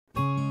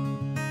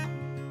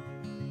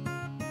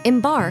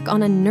embark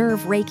on a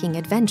nerve-wracking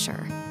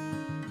adventure.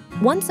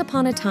 Once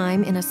upon a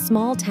time in a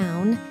small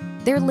town,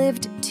 there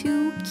lived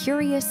two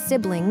curious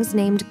siblings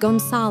named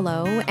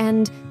Gonçalo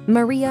and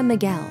Maria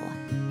Miguel.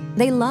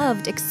 They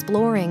loved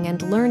exploring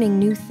and learning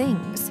new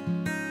things.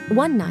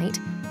 One night,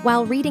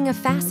 while reading a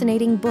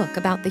fascinating book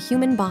about the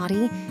human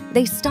body,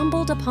 they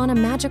stumbled upon a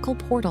magical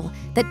portal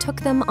that took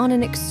them on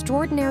an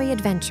extraordinary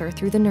adventure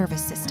through the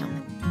nervous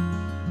system.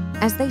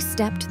 As they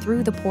stepped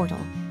through the portal,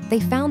 they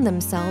found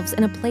themselves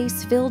in a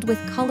place filled with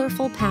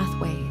colorful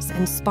pathways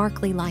and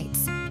sparkly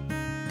lights.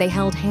 They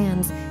held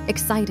hands,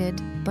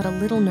 excited but a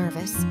little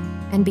nervous,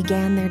 and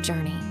began their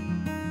journey.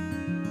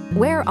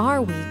 "Where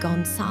are we,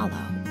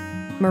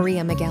 Gonçalo?"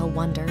 Maria Miguel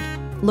wondered,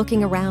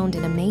 looking around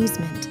in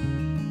amazement.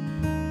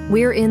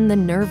 "We're in the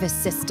nervous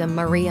system,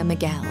 Maria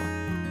Miguel.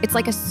 It's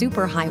like a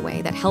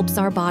superhighway that helps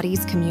our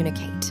bodies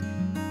communicate,"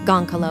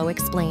 Gonçalo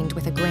explained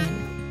with a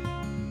grin.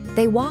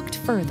 They walked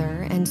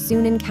further and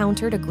soon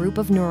encountered a group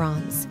of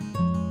neurons.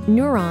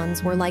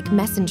 Neurons were like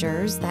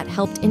messengers that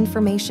helped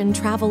information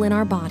travel in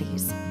our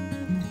bodies.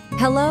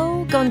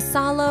 "Hello,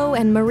 Gonçalo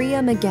and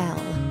Maria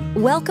Miguel.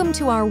 Welcome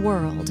to our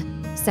world,"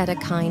 said a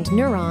kind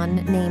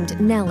neuron named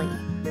Nellie.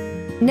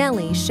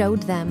 Nellie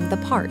showed them the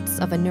parts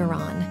of a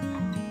neuron.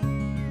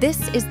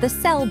 "This is the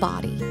cell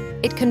body.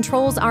 It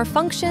controls our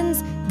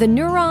functions. The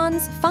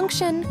neurons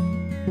function,"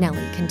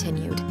 Nellie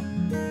continued.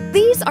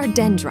 "These are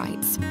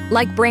dendrites,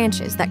 like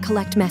branches that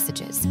collect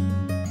messages.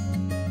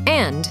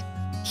 And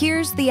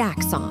here's the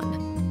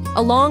axon,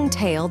 a long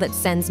tail that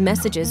sends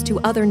messages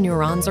to other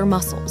neurons or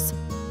muscles."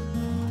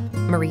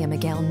 Maria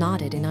Miguel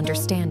nodded in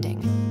understanding.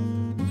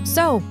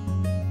 "So,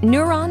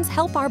 neurons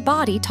help our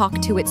body talk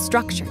to its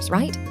structures,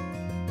 right?"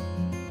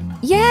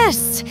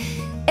 "Yes,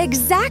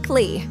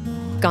 exactly,"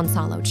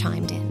 Gonçalo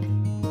chimed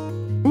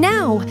in.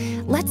 "Now,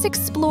 let's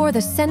explore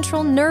the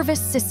central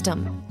nervous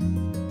system."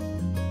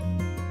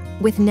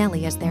 With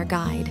Nellie as their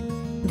guide,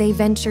 they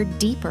ventured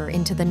deeper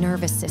into the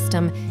nervous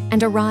system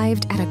and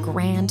arrived at a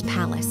grand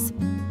palace.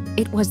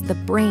 It was the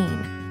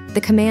brain,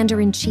 the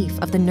commander-in-chief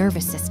of the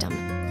nervous system.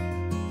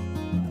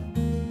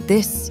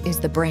 "This is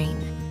the brain,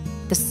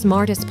 the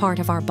smartest part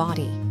of our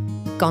body,"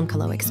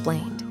 Gonçalo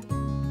explained.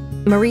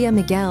 Maria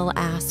Miguel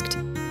asked,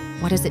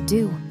 "What does it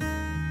do?"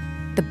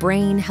 "The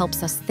brain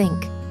helps us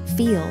think,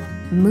 feel,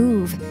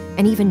 move,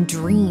 and even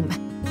dream,"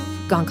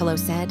 Gonçalo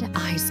said,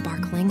 eyes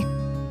sparkling.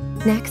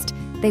 Next,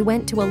 they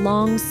went to a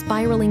long,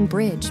 spiraling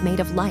bridge made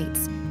of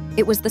lights.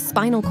 It was the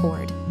spinal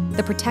cord,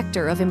 the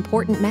protector of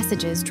important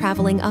messages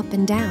traveling up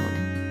and down.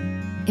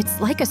 "It's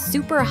like a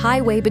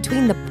superhighway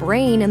between the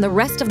brain and the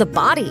rest of the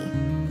body,"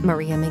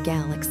 Maria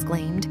Miguel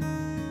exclaimed.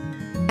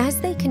 As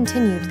they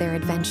continued their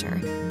adventure,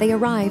 they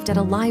arrived at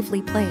a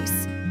lively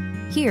place.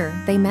 Here,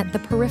 they met the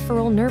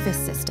peripheral nervous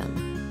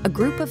system, a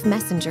group of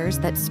messengers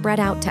that spread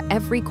out to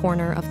every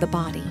corner of the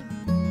body.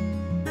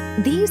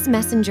 "These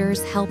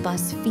messengers help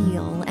us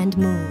feel and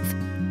move.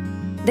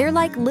 They're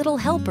like little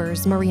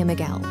helpers, Maria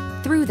Miguel.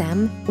 Through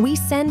them, we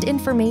send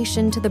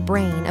information to the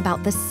brain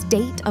about the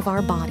state of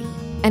our body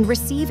and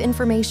receive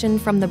information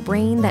from the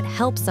brain that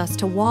helps us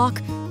to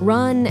walk,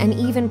 run, and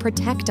even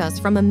protect us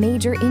from a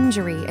major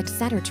injury,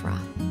 etc."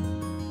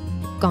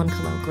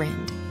 Gonçalo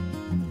grinned.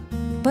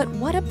 "But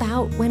what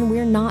about when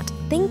we're not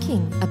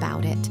thinking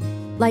about it?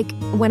 Like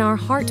when our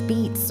heart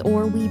beats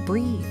or we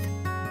breathe?"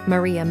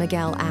 Maria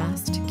Miguel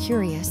asked,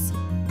 curious.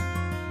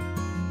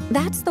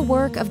 "That's the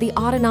work of the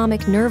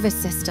autonomic nervous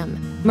system,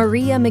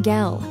 Maria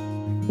Miguel,"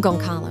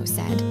 Gonçalo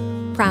said,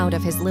 proud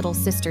of his little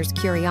sister's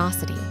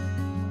curiosity.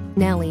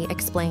 Nellie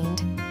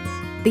explained,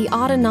 "The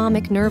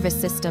autonomic nervous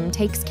system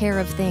takes care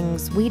of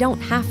things we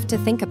don't have to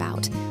think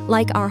about,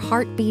 like our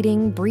heart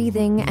beating,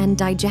 breathing, and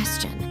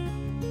digestion."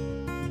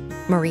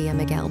 Maria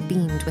Miguel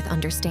beamed with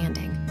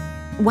understanding.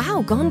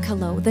 "Wow,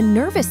 Gonçalo, the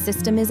nervous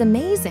system is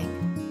amazing."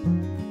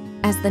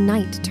 As the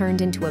night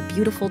turned into a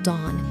beautiful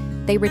dawn,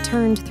 they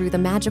returned through the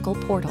magical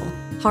portal,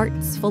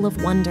 hearts full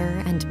of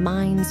wonder and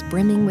minds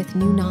brimming with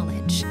new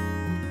knowledge.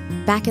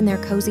 Back in their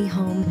cozy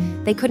home,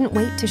 they couldn't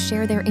wait to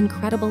share their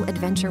incredible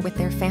adventure with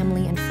their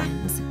family and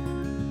friends.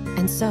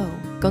 And so,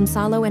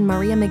 Gonçalo and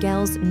Maria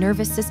Miguel's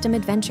nervous system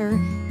adventure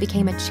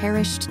became a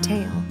cherished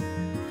tale,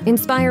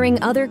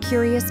 inspiring other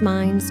curious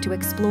minds to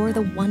explore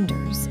the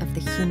wonders of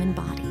the human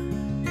body.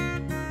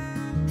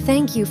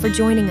 Thank you for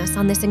joining us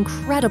on this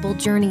incredible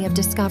journey of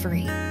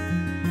discovery.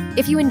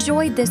 If you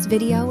enjoyed this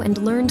video and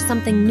learned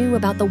something new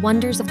about the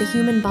wonders of the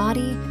human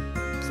body,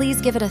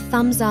 please give it a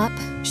thumbs up,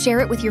 share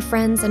it with your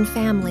friends and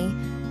family,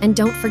 and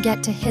don't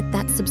forget to hit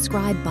that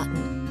subscribe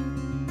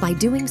button. By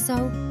doing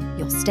so,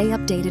 you'll stay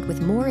updated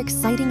with more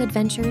exciting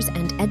adventures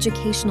and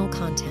educational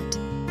content.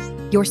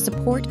 Your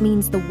support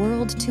means the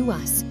world to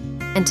us,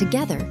 and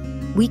together,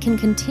 we can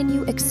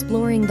continue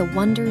exploring the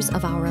wonders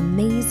of our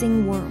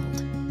amazing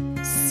world.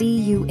 See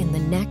you in the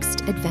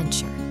next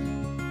adventure.